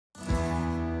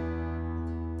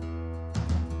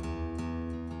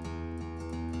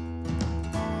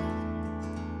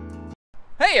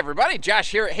Hey everybody,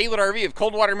 Josh here at Haylett RV of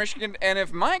Coldwater, Michigan, and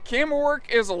if my camera work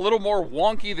is a little more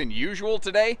wonky than usual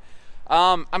today,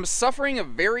 I'm suffering a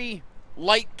very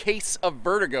light case of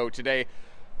vertigo today.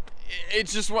 I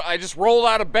just rolled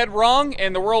out of bed wrong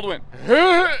and the world went,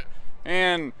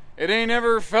 and it ain't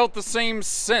ever felt the same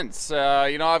since.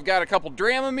 You know, I've got a couple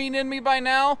Dramamine in me by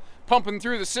now, pumping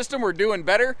through the system, we're doing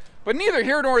better, but neither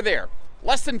here nor there.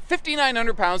 Less than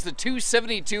 5,900 pounds, the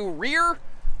 272 rear.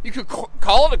 You could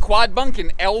call it a quad bunk,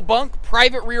 an L-bunk,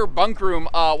 private rear bunk room,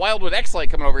 Wildwood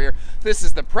Xlite coming over here. This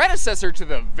is the predecessor to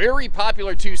the very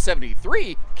popular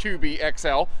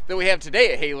 273QBXL that we have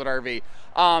today at Haylett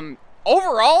RV.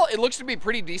 Overall, it looks to be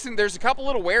pretty decent. There's a couple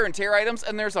little wear and tear items,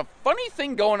 and there's a funny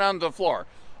thing going on the floor.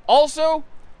 Also,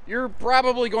 you're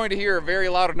probably going to hear a very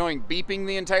loud, annoying beeping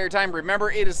the entire time.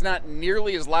 Remember, it is not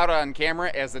nearly as loud on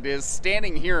camera as it is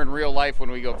standing here in real life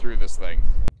when we go through this thing.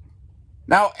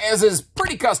 Now, as is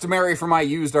pretty customary for my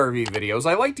used RV videos,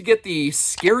 I like to get the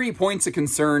scary points of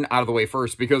concern out of the way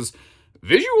first because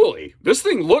visually, this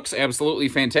thing looks absolutely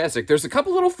fantastic. There's a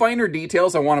couple little finer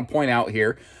details I want to point out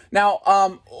here.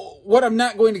 Now, what I'm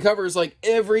not going to cover is like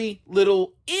every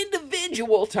little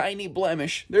individual tiny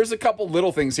blemish. There's a couple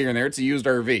little things here and there. It's a used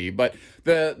RV, but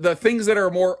the things that are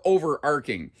more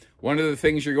overarching. One of the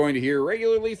things you're going to hear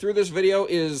regularly through this video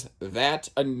is that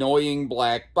annoying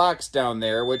black box down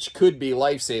there, which could be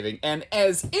life-saving. And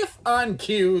as if on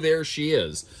cue, there she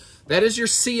is. That is your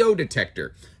CO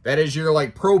detector. That is your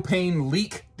like propane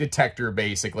leak detector,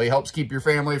 basically. Helps keep your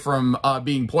family from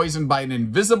being poisoned by an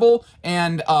invisible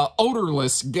and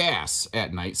odorless gas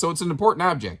at night. So it's an important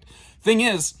object. Thing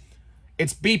is,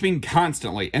 it's beeping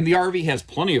constantly, and the RV has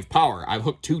plenty of power. I've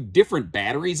hooked 2 different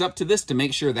batteries up to this to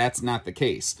make sure that's not the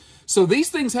case. So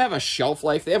these things have a shelf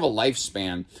life, they have a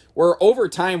lifespan, where over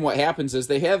time what happens is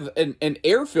they have an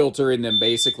air filter in them,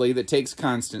 basically, that takes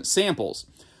constant samples.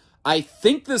 I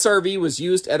think this RV was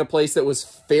used at a place that was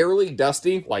fairly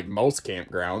dusty, like most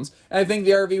campgrounds, and I think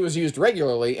the RV was used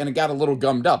regularly, and it got a little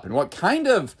gummed up. And what kind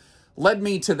of led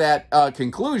me to that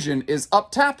conclusion is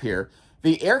up top here.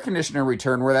 The air conditioner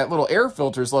return, where that little air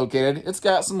filter is located, it's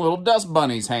got some little dust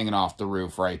bunnies hanging off the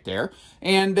roof right there.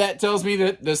 And that tells me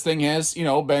that this thing has, you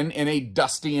know, been in a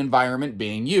dusty environment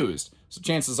being used. So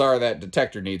chances are that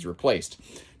detector needs replaced.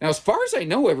 Now, as far as I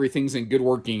know, everything's in good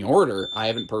working order. I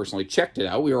haven't personally checked it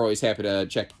out. We were always happy to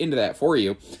check into that for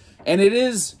you. And it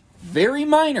is very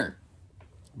minor.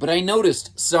 But I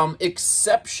noticed some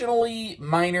exceptionally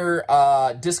minor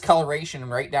discoloration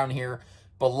right down here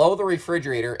below the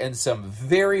refrigerator and some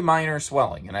very minor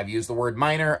swelling. And I've used the word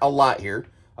minor a lot here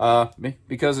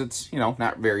because it's, you know,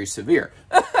 not very severe.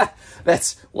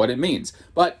 That's what it means.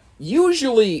 But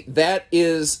usually that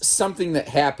is something that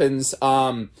happens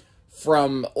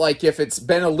from, like, if it's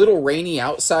been a little rainy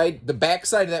outside, the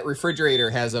backside of that refrigerator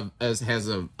has a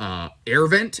air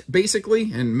vent,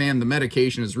 basically. And man, the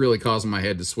medication is really causing my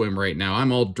head to swim right now.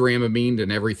 I'm all Dramamine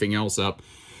and everything else up.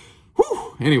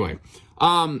 Whew. Anyway.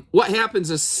 What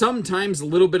happens is sometimes a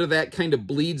little bit of that kind of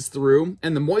bleeds through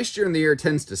and the moisture in the air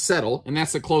tends to settle, and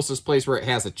that's the closest place where it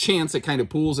has a chance. It kind of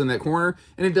pools in that corner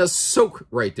and it does soak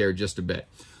right there just a bit.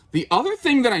 The other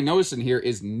thing that I noticed in here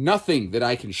is nothing that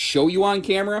I can show you on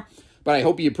camera, but I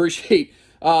hope you appreciate,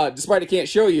 despite I can't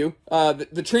show you,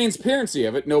 the transparency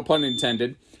of it, no pun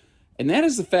intended. And that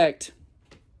is the fact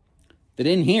that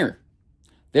in here,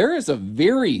 there is a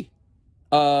very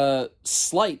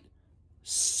slight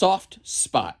soft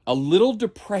spot, a little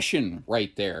depression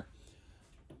right there.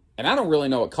 And I don't really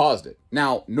know what caused it.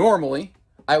 Now, normally,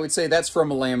 I would say that's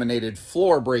from a laminated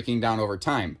floor breaking down over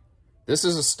time. This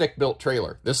is a stick-built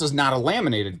trailer. This is not a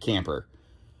laminated camper.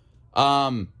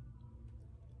 I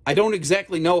don't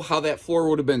exactly know how that floor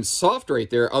would have been soft right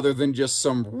there other than just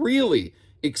some really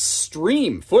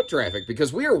extreme foot traffic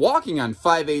because we are walking on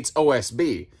 5/8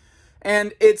 OSB.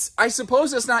 And I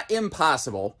suppose it's not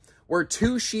impossible where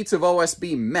 2 sheets of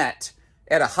OSB met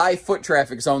at a high foot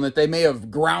traffic zone that they may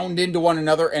have ground into one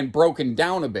another and broken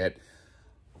down a bit.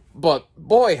 But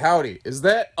boy, howdy, is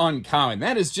that uncommon.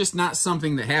 That is just not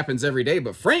something that happens every day.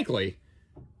 But frankly,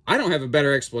 I don't have a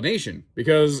better explanation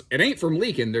because it ain't from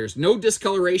leaking. There's no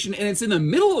discoloration and it's in the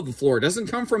middle of the floor. It doesn't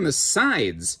come from the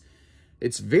sides.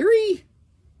 It's very,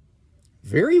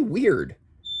 very weird.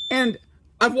 And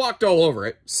I've walked all over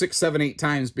it 6, 7, 8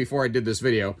 times before I did this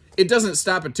video. It doesn't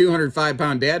stop a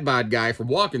 205-pound dad bod guy from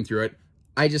walking through it.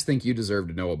 I just think you deserve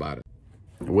to know about it.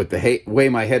 With the way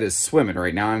my head is swimming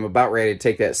right now, I'm about ready to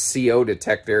take that CO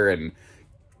detector and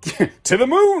to the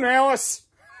moon, Alice.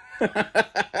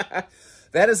 That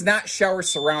is not shower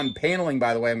surround paneling,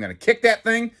 by the way. I'm going to kick that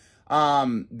thing.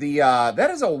 That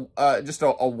is just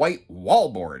a white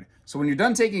wallboard. So when you're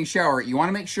done taking a shower, you want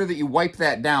to make sure that you wipe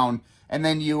that down, and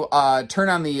then you turn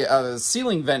on the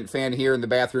ceiling vent fan here in the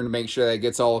bathroom to make sure that it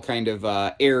gets all kind of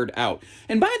aired out.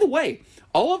 And by the way,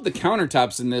 all of the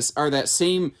countertops in this are that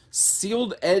same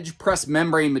sealed edge press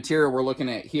membrane material we're looking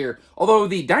at here, although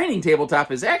the dining tabletop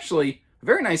is actually a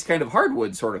very nice kind of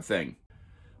hardwood sort of thing.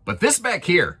 But this back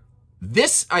here,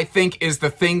 this, I think, is the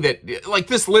thing that, like,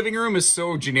 this living room is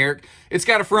so generic. It's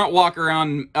got a front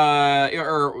walk-around,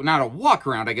 or not a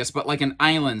walk-around, I guess, but like an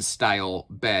island-style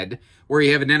bed where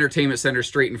you have an entertainment center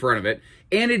straight in front of it.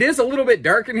 And it is a little bit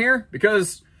dark in here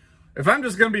because, if I'm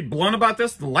just going to be blunt about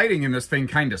this, the lighting in this thing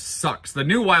kind of sucks. The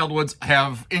new Wildwoods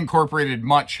have incorporated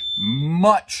much,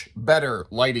 much better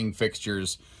lighting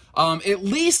fixtures. At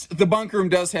least the bunk room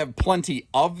does have plenty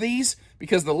of these,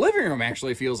 because the living room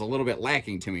actually feels a little bit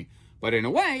lacking to me. But in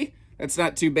a way, that's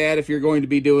not too bad if you're going to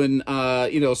be doing,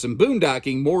 you know, some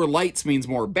boondocking. More lights means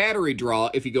more battery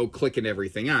draw if you go clicking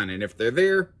everything on. And if they're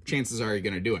there, chances are you're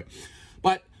going to do it.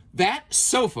 But that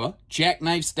sofa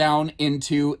jackknifes down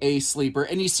into a sleeper.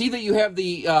 And you see that you have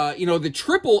the, you know, the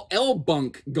triple L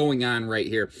bunk going on right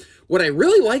here. What I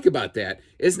really like about that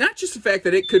is not just the fact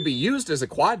that it could be used as a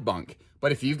quad bunk,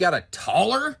 but if you've got a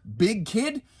taller, big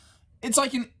kid, it's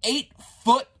like an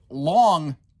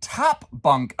 8-foot-long top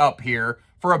bunk up here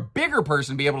for a bigger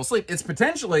person to be able to sleep. It's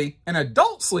potentially an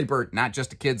adult sleeper, not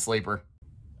just a kid sleeper.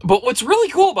 But what's really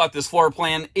cool about this floor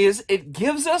plan is it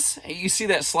gives us, you see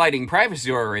that sliding privacy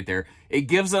door right there, it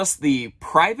gives us the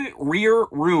private rear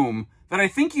room that I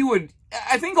think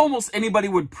almost anybody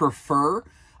would prefer.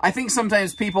 I think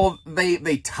sometimes people,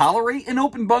 they tolerate an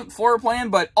open bunk floor plan,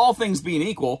 but all things being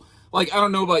equal, like, I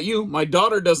don't know about you, my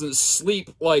daughter doesn't sleep,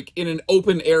 like, in an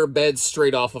open-air bed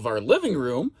straight off of our living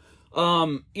room.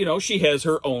 You know, she has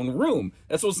her own room.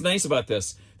 That's what's nice about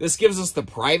this. This gives us the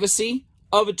privacy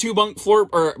of a two-bunk floor,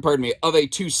 or, pardon me, of a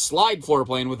two-slide floor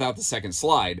plan without the second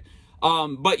slide.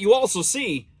 But you also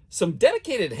see some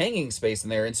dedicated hanging space in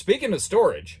there. And speaking of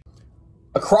storage,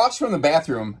 across from the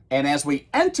bathroom, and as we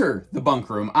enter the bunk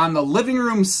room, on the living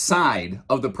room side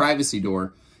of the privacy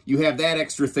door, you have that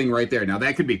extra thing right there. Now,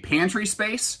 that could be pantry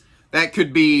space. That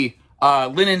could be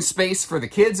linen space for the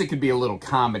kids. It could be a little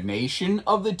combination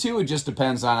of the two. It just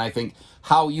depends on, I think,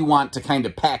 how you want to kind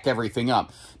of pack everything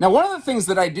up. Now, one of the things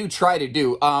that I do try to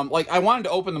do, like, I wanted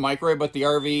to open the microwave, but the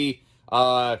RV,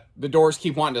 the doors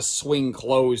keep wanting to swing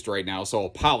closed right now, so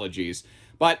apologies.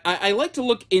 But I like to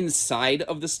look inside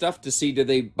of the stuff to see, do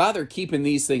they bother keeping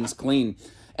these things clean?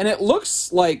 And it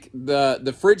looks like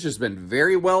the fridge has been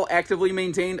very well actively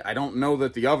maintained. I don't know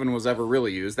that the oven was ever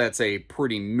really used. That's a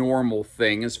pretty normal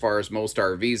thing as far as most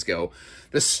RVs go.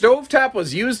 The stovetop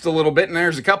was used a little bit, and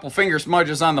there's a couple finger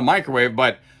smudges on the microwave.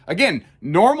 But again,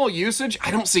 normal usage, I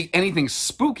don't see anything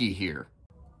spooky here.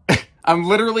 I'm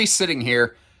literally sitting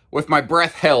here with my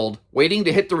breath held, waiting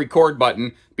to hit the record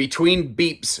button between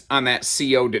beeps on that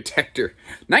CO detector.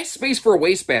 Nice space for a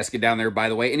wastebasket down there, by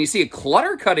the way. And you see a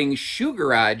clutter-cutting shoe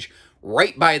garage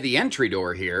right by the entry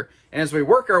door here. And as we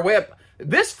work our way up,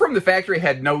 this from the factory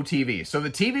had no TV. So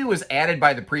the TV was added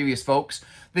by the previous folks.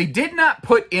 They did not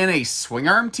put in a swing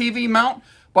arm TV mount,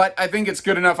 but I think it's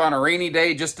good enough on a rainy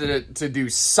day just to do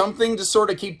something to sort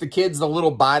of keep the kids, the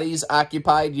little bodies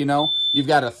occupied, you know. You've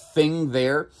got a thing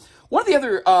there. One of the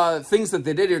other things that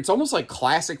they did here, it's almost like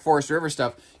classic Forest River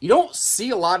stuff. You don't see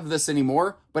a lot of this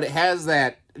anymore, but it has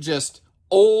that just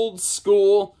old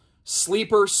school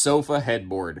sleeper sofa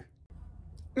headboard.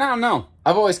 I don't know.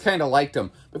 I've always kind of liked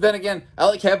them. But then again, I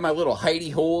like having my little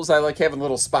hidey holes. I like having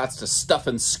little spots to stuff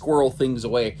and squirrel things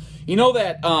away. You know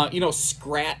that, you know,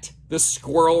 Scrat, the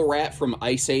squirrel rat from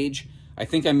Ice Age? I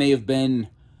think I may have been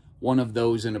one of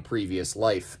those in a previous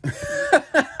life.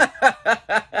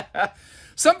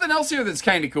 Something else here that's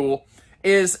kind of cool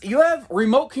is you have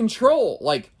remote control,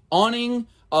 like awning,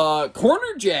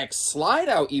 corner jacks, slide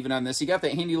out even on this. You got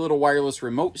that handy little wireless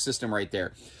remote system right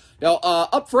there. Now,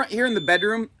 up front here in the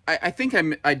bedroom, I think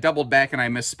I doubled back and I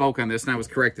misspoke on this, and I was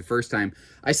correct the first time.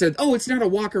 I said, oh, it's not a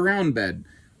walk-around bed.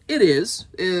 It is.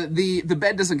 The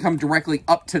bed doesn't come directly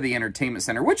up to the entertainment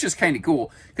center, which is kind of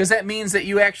cool, because that means that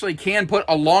you actually can put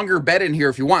a longer bed in here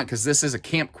if you want, because this is a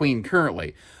Camp Queen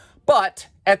currently. But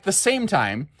at the same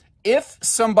time, if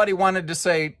somebody wanted to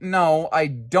say, no, I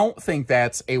don't think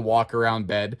that's a walk-around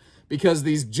bed, because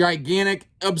these gigantic,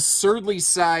 absurdly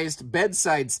sized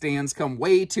bedside stands come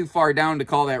way too far down to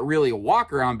call that really a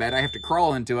walk-around bed, I have to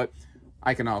crawl into it,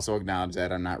 I can also acknowledge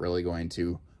that. I'm not really going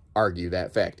to argue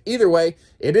that fact. Either way,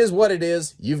 it is what it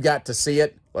is. You've got to see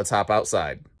it. Let's hop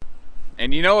outside.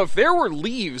 And you know, if there were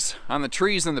leaves on the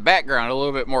trees in the background a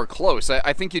little bit more close,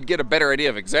 I think you'd get a better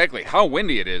idea of exactly how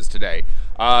windy it is today.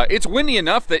 It's windy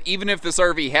enough that even if this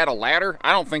RV had a ladder,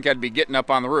 I don't think I'd be getting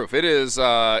up on the roof. It is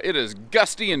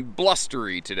gusty and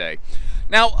blustery today.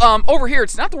 Now, over here,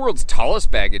 it's not the world's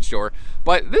tallest baggage door,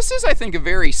 but this is, I think, a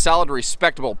very solid,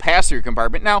 respectable passenger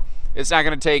compartment. Now, it's not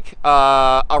going to take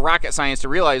a rocket science to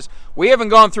realize we haven't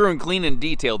gone through and cleaned and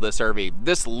detailed this RV.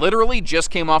 This literally just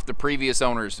came off the previous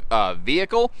owner's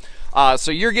vehicle.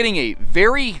 So you're getting a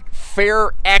very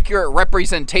fair, accurate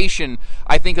representation,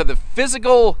 I think, of the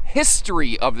physical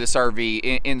history of this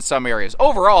RV in some areas.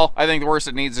 Overall, I think the worst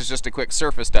it needs is just a quick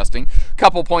surface dusting.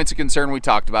 Couple points of concern we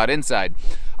talked about inside.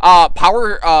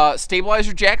 Power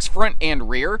stabilizer jacks front and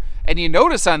rear. And you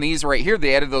notice on these right here,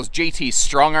 they added those JT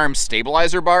strong arm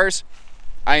stabilizer bars.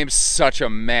 I am such a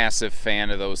massive fan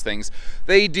of those things.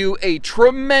 They do a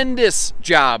tremendous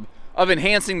job of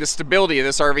enhancing the stability of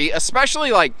this RV,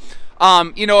 especially like,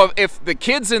 you know, if the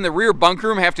kids in the rear bunk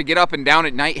room have to get up and down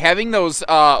at night, having those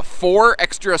 4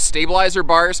 extra stabilizer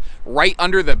bars right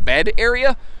under the bed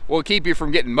area will keep you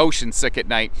from getting motion sick at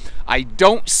night. I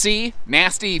don't see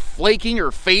nasty flaking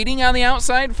or fading on the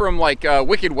outside from like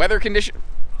wicked weather condition.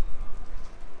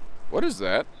 What is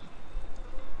that?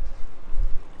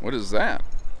 What is that?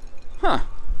 Huh.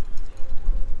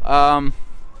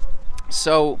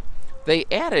 So they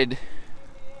added,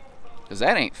 because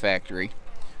that ain't factory,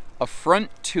 a front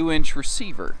 2-inch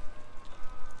receiver.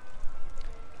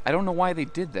 I don't know why they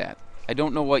did that. I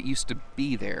don't know what used to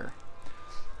be there.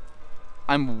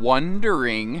 I'm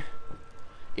wondering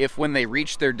if when they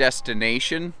reached their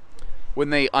destination,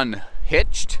 when they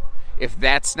unhitched, if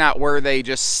that's not where they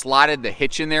just slotted the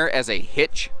hitch in there as a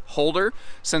hitch holder,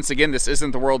 since again this isn't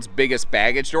the world's biggest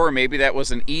baggage door. Maybe that was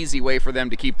an easy way for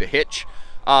them to keep the hitch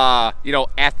you know,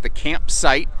 at the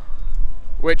campsite,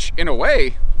 which in a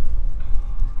way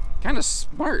kind of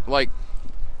smart. Like,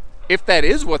 if that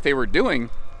is what they were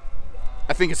doing,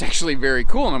 I think it's actually very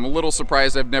cool, and I'm a little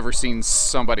surprised I've never seen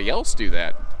somebody else do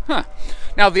that. Huh.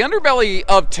 Now, the underbelly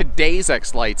of today's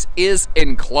Xlites is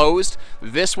enclosed.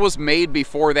 This was made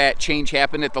before that change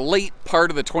happened at the late part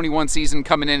of the 21 season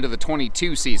coming into the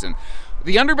 22 season.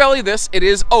 The underbelly of this, it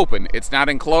is open. It's not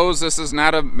enclosed. This is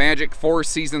not a Magic 4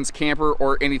 Seasons camper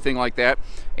or anything like that.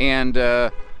 And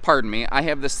pardon me, I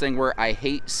have this thing where I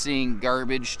hate seeing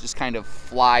garbage just kind of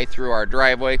fly through our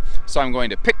driveway, so I'm going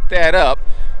to pick that up,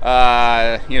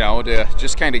 you know, to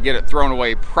just kind of get it thrown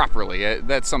away properly.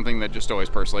 That's something that just always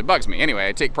personally bugs me. Anyway,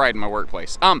 I take pride in my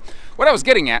workplace. What I was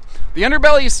getting at, the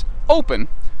underbelly's open,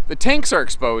 the tanks are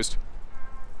exposed,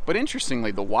 but interestingly,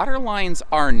 the water lines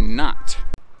are not.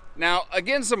 Now,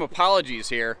 again, some apologies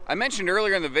here. I mentioned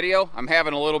earlier in the video, I'm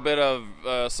having a little bit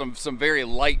of some very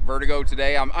light vertigo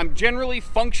today. I'm generally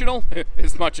functional,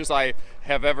 as much as I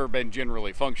have ever been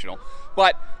generally functional,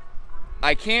 but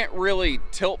I can't really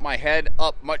tilt my head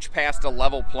up much past a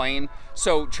level plane.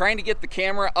 So trying to get the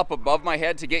camera up above my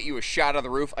head to get you a shot of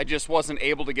the roof, I just wasn't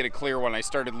able to get it clear when I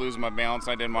started losing my balance.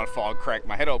 I didn't want to fall and crack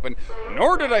my head open,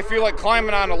 nor did I feel like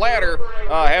climbing on a ladder,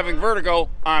 having vertigo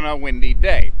on a windy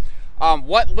day.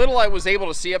 What little I was able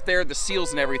to see up there, the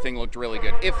seals and everything looked really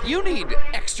good. If you need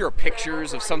extra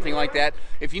pictures of something like that,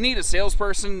 if you need a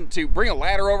salesperson to bring a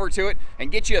ladder over to it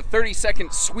and get you a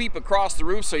 30-second sweep across the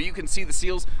roof so you can see the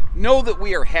seals, know that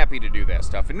we are happy to do that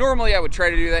stuff. And normally I would try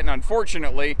to do that, and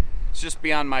unfortunately, it's just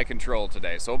beyond my control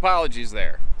today, so apologies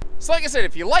there. So like I said,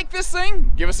 if you like this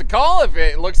thing, give us a call. If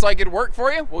it looks like it'd work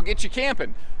for you, we'll get you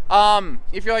camping.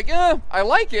 If you're like, I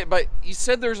like it, but you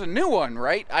said there's a new one,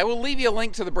 right? I will leave you a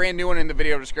link to the brand new one in the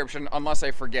video description, unless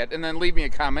I forget, and then leave me a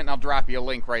comment and I'll drop you a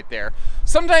link right there.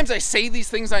 Sometimes I say these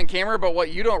things on camera, but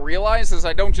what you don't realize is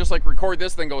I don't just like record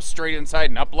this, then go straight inside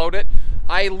and upload it.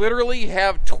 I literally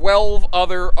have 12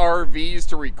 other RVs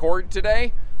to record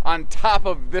today on top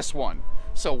of this one.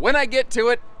 So when I get to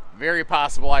it, very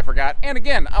possible I forgot. And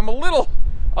again, I'm a little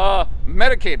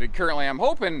medicated currently. I'm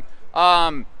hoping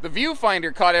the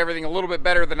viewfinder caught everything a little bit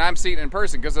better than I'm seeing in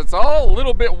person, because it's all a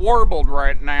little bit warbled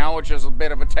right now, which is a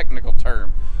bit of a technical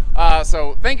term.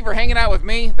 So thank you for hanging out with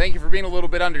me. Thank you for being a little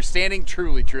bit understanding.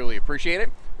 Truly, truly appreciate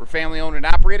it. We're family owned and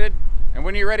operated, and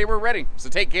when you're ready, we're ready. So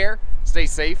take care, stay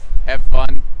safe, have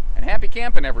fun, and happy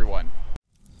camping, everyone.